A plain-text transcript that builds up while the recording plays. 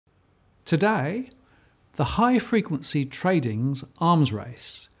Today, the high-frequency trading's arms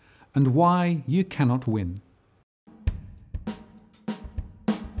race and why you cannot win.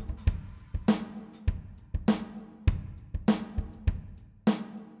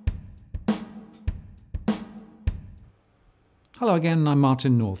 Hello again, I'm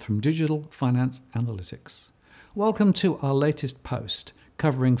Martin North from Digital Finance Analytics. Welcome to our latest post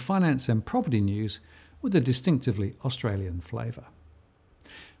covering finance and property news with a distinctively Australian flavour.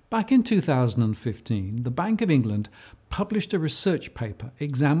 Back in 2015, the Bank of England published a research paper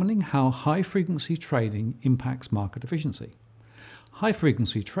examining how high-frequency trading impacts market efficiency.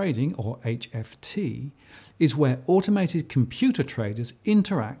 High-frequency trading, or HFT, is where automated computer traders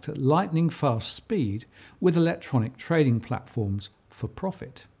interact at lightning-fast speed with electronic trading platforms for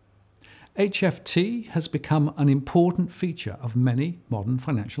profit. HFT has become an important feature of many modern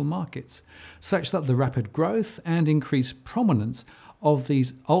financial markets, such that the rapid growth and increased prominence of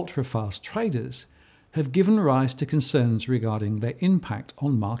these ultra-fast traders have given rise to concerns regarding their impact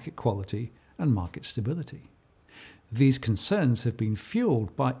on market quality and market stability. These concerns have been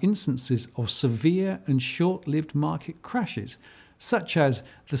fueled by instances of severe and short-lived market crashes, such as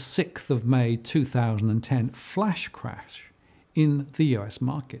the 6th of May 2010 flash crash in the US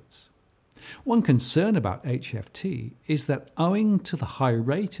markets. One concern about HFT is that owing to the high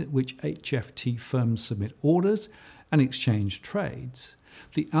rate at which HFT firms submit orders and exchange trades,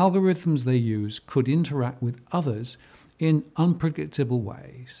 the algorithms they use could interact with others in unpredictable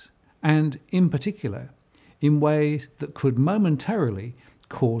ways, and in particular, in ways that could momentarily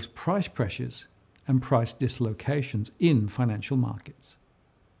cause price pressures and price dislocations in financial markets.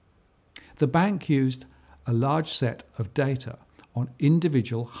 The bank used a large set of data on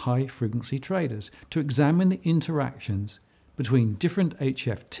individual high-frequency traders to examine the interactions between different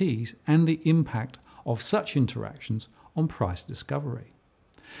HFTs and the impact of such interactions on price discovery.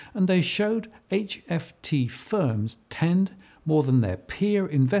 And they showed HFT firms tend, more than their peer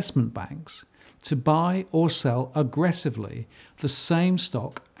investment banks, to buy or sell aggressively the same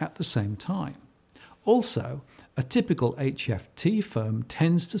stock at the same time. Also, a typical HFT firm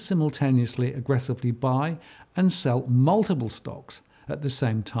tends to simultaneously aggressively buy and sell multiple stocks at the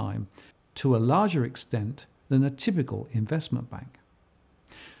same time, to a larger extent than a typical investment bank.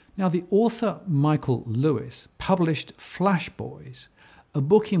 Now, the author Michael Lewis published Flash Boys, a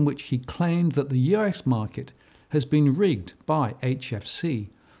book in which he claimed that the US market has been rigged by HFC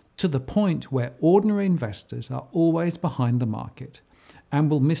to the point where ordinary investors are always behind the market and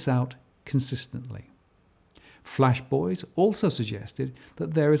will miss out consistently. Flash Boys also suggested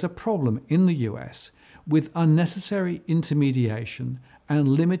that there is a problem in the US with unnecessary intermediation and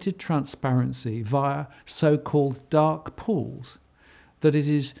limited transparency via so-called dark pools, that it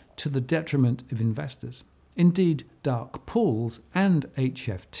is to the detriment of investors. Indeed, dark pools and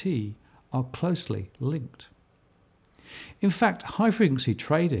HFT are closely linked. In fact, high-frequency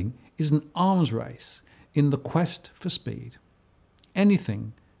trading is an arms race in the quest for speed.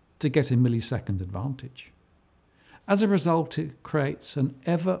 Anything to get a millisecond advantage. As a result, it creates an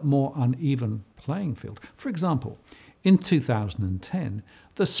ever more uneven playing field. For example, in 2010,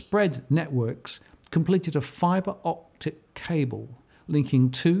 the spread networks completed a fiber optic cable linking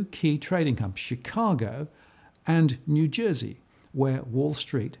two key trading hubs, Chicago and New Jersey, where Wall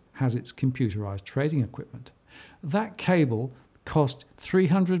Street has its computerized trading equipment. That cable cost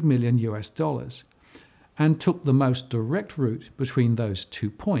 $300 million and took the most direct route between those 2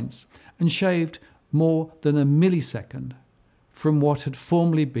 points and shaved more than a millisecond from what had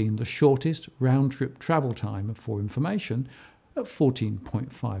formerly been the shortest round-trip travel time for information at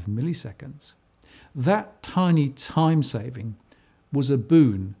 14.5 milliseconds. That tiny time saving was a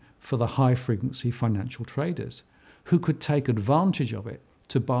boon for the high-frequency financial traders, who could take advantage of it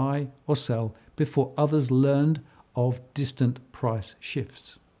to buy or sell before others learned of distant price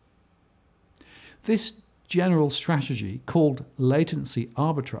shifts. This general strategy, called latency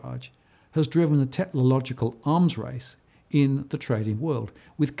arbitrage, has driven a technological arms race in the trading world,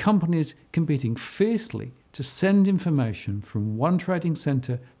 with companies competing fiercely to send information from one trading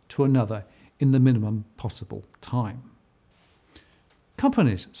center to another in the minimum possible time.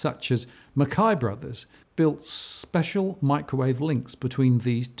 Companies such as Mackay Brothers built special microwave links between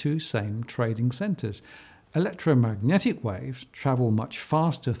these two same trading centers. Electromagnetic waves travel much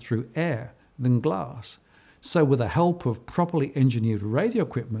faster through air than glass, so with the help of properly engineered radio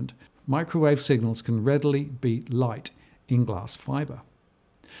equipment, microwave signals can readily beat light in glass fiber.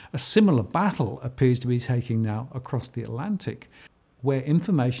 A similar battle appears to be taking now across the Atlantic, where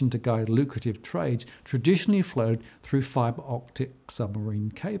information to guide lucrative trades traditionally flowed through fiber optic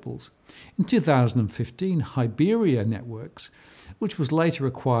submarine cables. In 2015, Hiberia Networks, which was later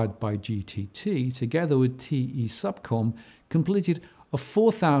acquired by GTT, together with TE Subcom, completed a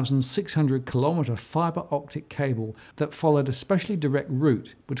 4,600 kilometre fibre optic cable that followed a specially direct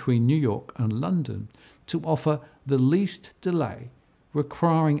route between New York and London to offer the least delay,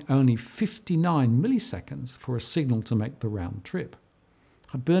 requiring only 59 milliseconds for a signal to make the round trip.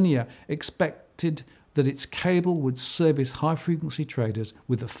 Hibernia expected that its cable would service high-frequency traders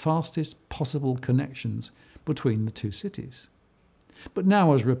with the fastest possible connections between the two cities. But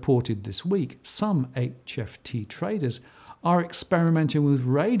now, as reported this week, some HFT traders are experimenting with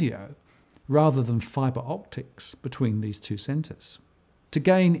radio rather than fibre optics between these two centres to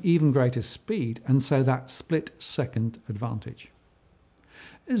gain even greater speed and so that split-second advantage.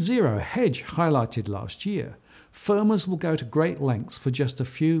 As Zero Hedge highlighted last year, firmers will go to great lengths for just a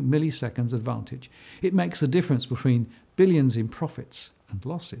few milliseconds advantage. It makes a difference between billions in profits and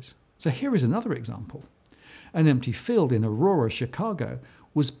losses. So here is another example. An empty field in Aurora, Chicago,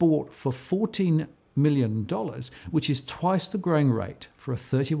 was bought for $14 million, which is twice the growing rate for a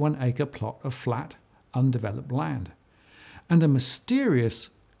 31-acre plot of flat, undeveloped land. And a mysterious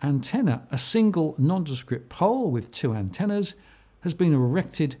antenna, a single nondescript pole with two antennas, has been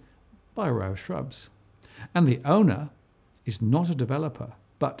erected by a row of shrubs. And the owner is not a developer,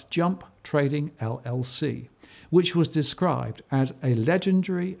 but Jump Trading LLC, which was described as a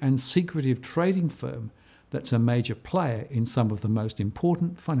legendary and secretive trading firm that's a major player in some of the most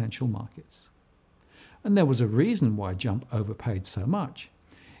important financial markets. And there was a reason why Jump overpaid so much.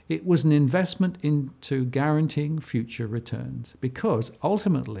 It was an investment into guaranteeing future returns, because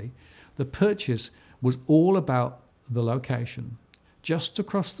ultimately the purchase was all about the location. Just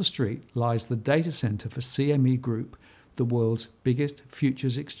across the street lies the data center for CME Group, the world's biggest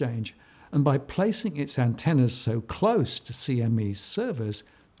futures exchange, and by placing its antennas so close to CME's servers,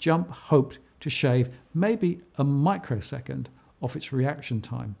 Jump hoped to shave maybe a microsecond off its reaction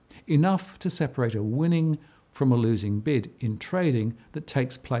time, enough to separate a winning from a losing bid in trading that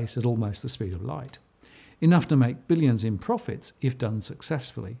takes place at almost the speed of light, enough to make billions in profits if done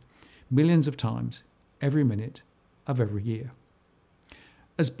successfully, millions of times every minute of every year.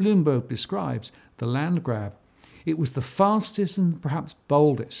 As Bloomberg describes the land grab, it was the fastest and perhaps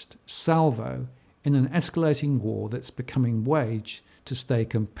boldest salvo in an escalating war that's becoming waged to stay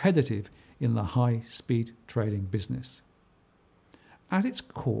competitive in the high-speed trading business. At its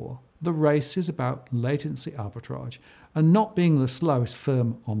core, the race is about latency arbitrage and not being the slowest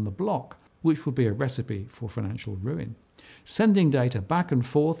firm on the block, which would be a recipe for financial ruin. Sending data back and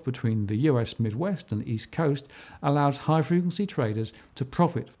forth between the US Midwest and East Coast allows high-frequency traders to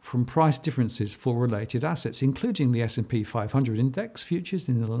profit from price differences for related assets, including the S&P 500 index futures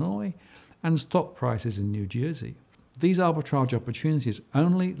in Illinois and stock prices in New Jersey. These arbitrage opportunities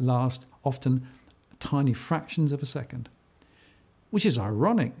only last often tiny fractions of a second, which is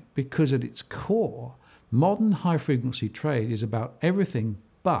ironic because at its core, modern high-frequency trade is about everything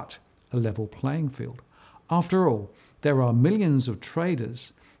but a level playing field. After all, there are millions of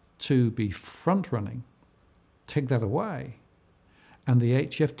traders to be front-running. Take that away, and the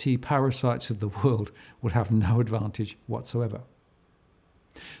HFT parasites of the world would have no advantage whatsoever.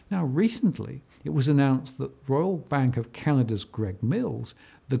 Now, recently, it was announced that Royal Bank of Canada's Greg Mills,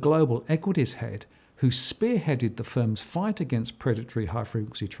 the global equities head who spearheaded the firm's fight against predatory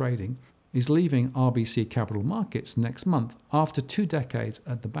high-frequency trading, is leaving RBC Capital Markets next month after 2 decades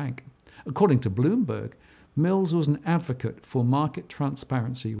at the bank. According to Bloomberg, Mills was an advocate for market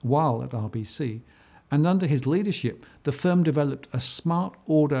transparency while at RBC, and under his leadership, the firm developed a smart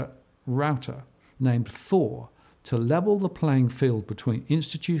order router named Thor to level the playing field between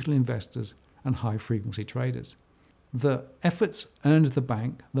institutional investors and high-frequency traders. The efforts earned the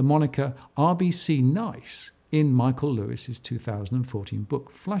bank the moniker RBC Nice in Michael Lewis's 2014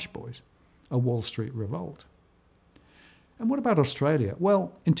 book Flash Boys, A Wall Street Revolt. And what about Australia?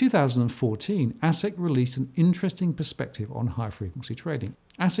 Well, in 2014, ASIC released an interesting perspective on high-frequency trading.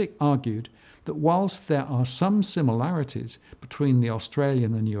 ASIC argued that whilst there are some similarities between the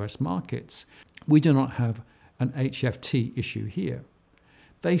Australian and US markets, we do not have an HFT issue here.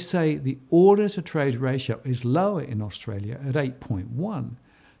 They say the order-to-trade ratio is lower in Australia at 8.1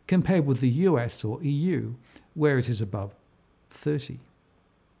 compared with the US or EU, where it is above 30.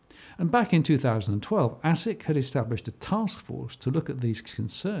 And back in 2012, ASIC had established a task force to look at these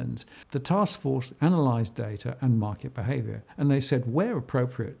concerns. The task force analysed data and market behaviour, and they said, where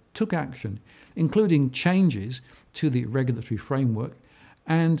appropriate, took action, including changes to the regulatory framework,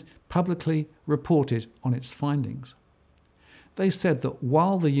 and publicly reported on its findings. They said that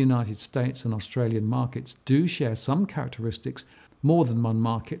while the United States and Australian markets do share some characteristics more than one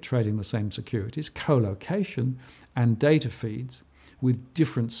market trading the same securities, co-location and data feeds with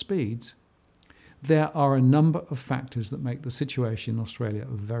different speeds, there are a number of factors that make the situation in Australia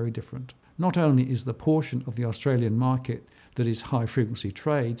very different. Not only is the portion of the Australian market that is high-frequency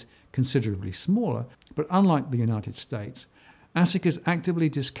trades considerably smaller, but unlike the United States, ASIC has actively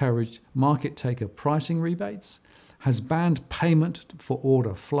discouraged market taker pricing rebates, has banned payment for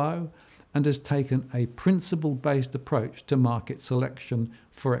order flow, and has taken a principle-based approach to market selection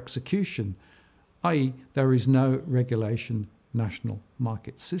for execution, i.e. there is no regulation national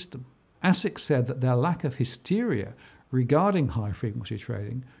market system. ASIC said that their lack of hysteria regarding high-frequency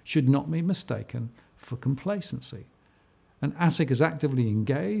trading should not be mistaken for complacency. And ASIC is actively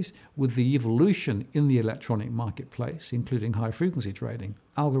engaged with the evolution in the electronic marketplace, including high-frequency trading,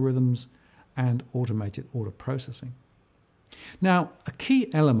 algorithms, and automated order processing. Now, a key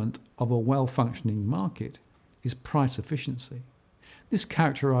element of a well-functioning market is price efficiency. This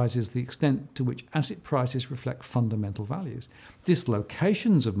characterizes the extent to which asset prices reflect fundamental values.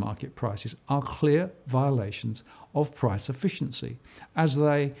 Dislocations of market prices are clear violations of price efficiency, as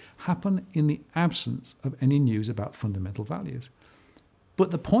they happen in the absence of any news about fundamental values.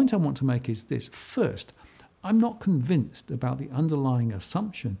 But the point I want to make is this. First, I'm not convinced about the underlying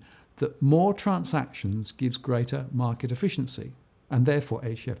assumption that more transactions gives greater market efficiency, and therefore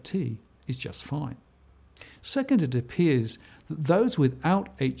HFT is just fine. Second, it appears that those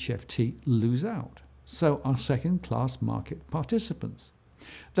without HFT lose out, so are second-class market participants.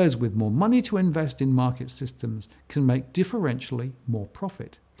 Those with more money to invest in market systems can make differentially more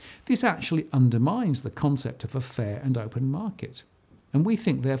profit. This actually undermines the concept of a fair and open market, and we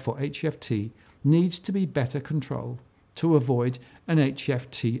think therefore HFT needs to be better controlled to avoid an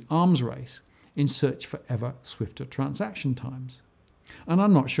HFT arms race in search for ever swifter transaction times. And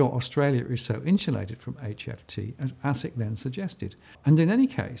I'm not sure Australia is so insulated from HFT as ASIC then suggested. And in any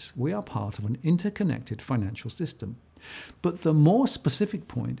case, we are part of an interconnected financial system. But the more specific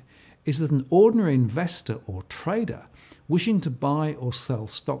point is that an ordinary investor or trader wishing to buy or sell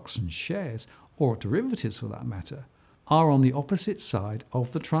stocks and shares, or derivatives for that matter, are on the opposite side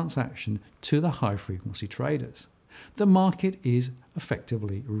of the transaction to the high-frequency traders. The market is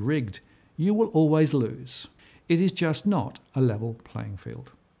effectively rigged. You will always lose. It is just not a level playing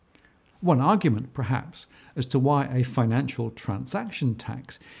field. One argument, perhaps, as to why a financial transaction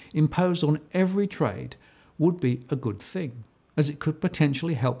tax imposed on every trade would be a good thing, as it could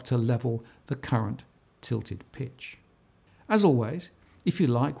potentially help to level the current tilted pitch. As always, if you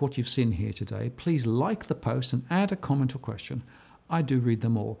like what you've seen here today, please like the post and add a comment or question. I do read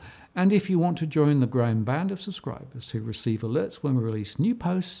them all. And if you want to join the growing band of subscribers who receive alerts when we release new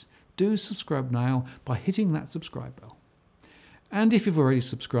posts, do subscribe now by hitting that subscribe bell. And if you've already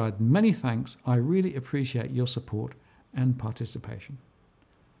subscribed, many thanks. I really appreciate your support and participation.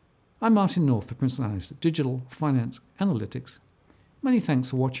 I'm Martin North, the Principal Analyst at Digital Finance Analytics. Many thanks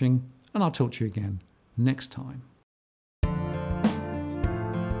for watching, and I'll talk to you again next time.